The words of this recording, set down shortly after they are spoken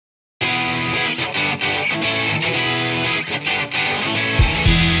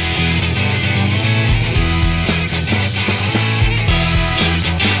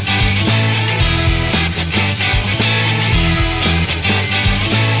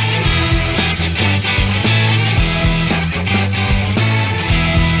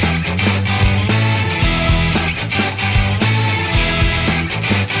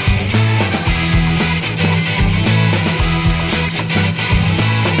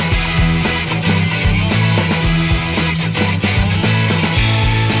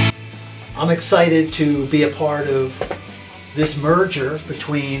I'm excited to be a part of this merger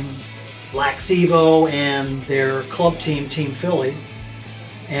between Laxevo and their club team, Team Philly,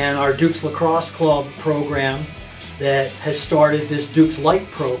 and our Dukes Lacrosse Club program that has started this Dukes Lite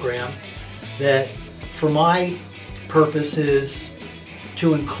program that, for my purpose, is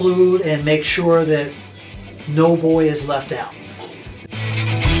to include and make sure that no boy is left out.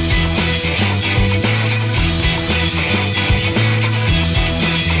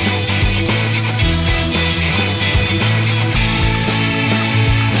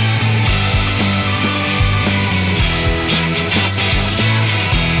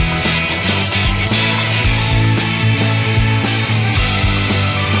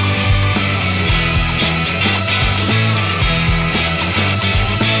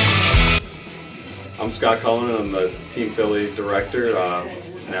 I'm Scott Cullen. I'm the Team Philly director,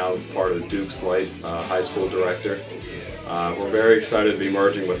 now part of the Dukes Lite high school director. We're very excited to be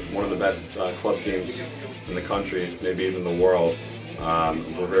merging with one of the best club teams in the country, maybe even the world.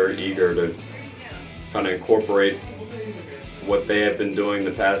 We're very eager to kind of incorporate what they have been doing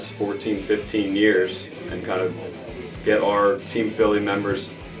the past 14, 15 years and kind of get our Team Philly members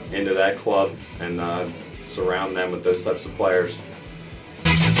into that club and surround them with those types of players.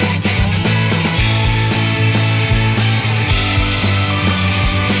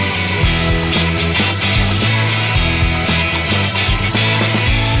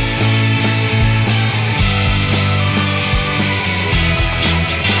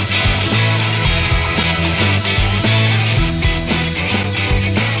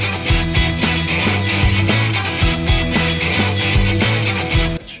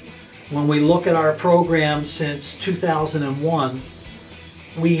 When we look at our program since 2001,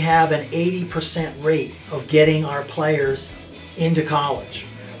 we have an 80% rate of getting our players into college.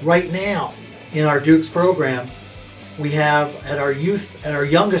 Right now, in our Dukes program, we have at our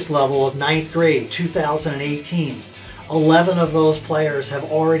youngest level of 9th grade, 2018s, 11 of those players have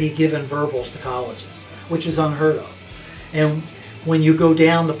already given verbals to colleges, which is unheard of. And when you go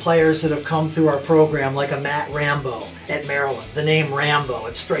down the players that have come through our program, like a Matt Rambo at Maryland, the name Rambo,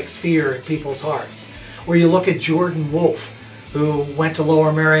 it strikes fear in people's hearts. Or you look at Jordan Wolf, who went to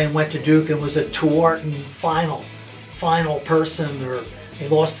Lower Merion, went to Duke, and was a Tuarton final person, or he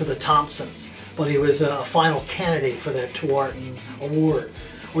lost to the Thompsons, but he was a final candidate for that Tuarton award.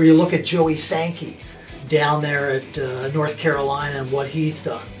 Or you look at Joey Sankey down there at North Carolina and what he's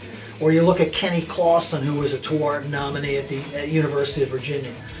done. Or you look at Kenny Clausen, who was a Tuarton nominee at University of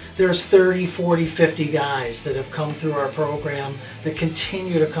Virginia. There's 30, 40, 50 guys that have come through our program, that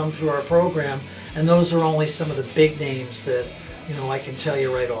continue to come through our program, and those are only some of the big names that, you know, I can tell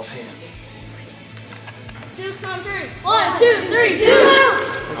you right offhand. Dukes on three. 1, 2, 3, 2!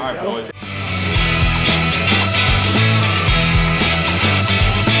 All right, boys.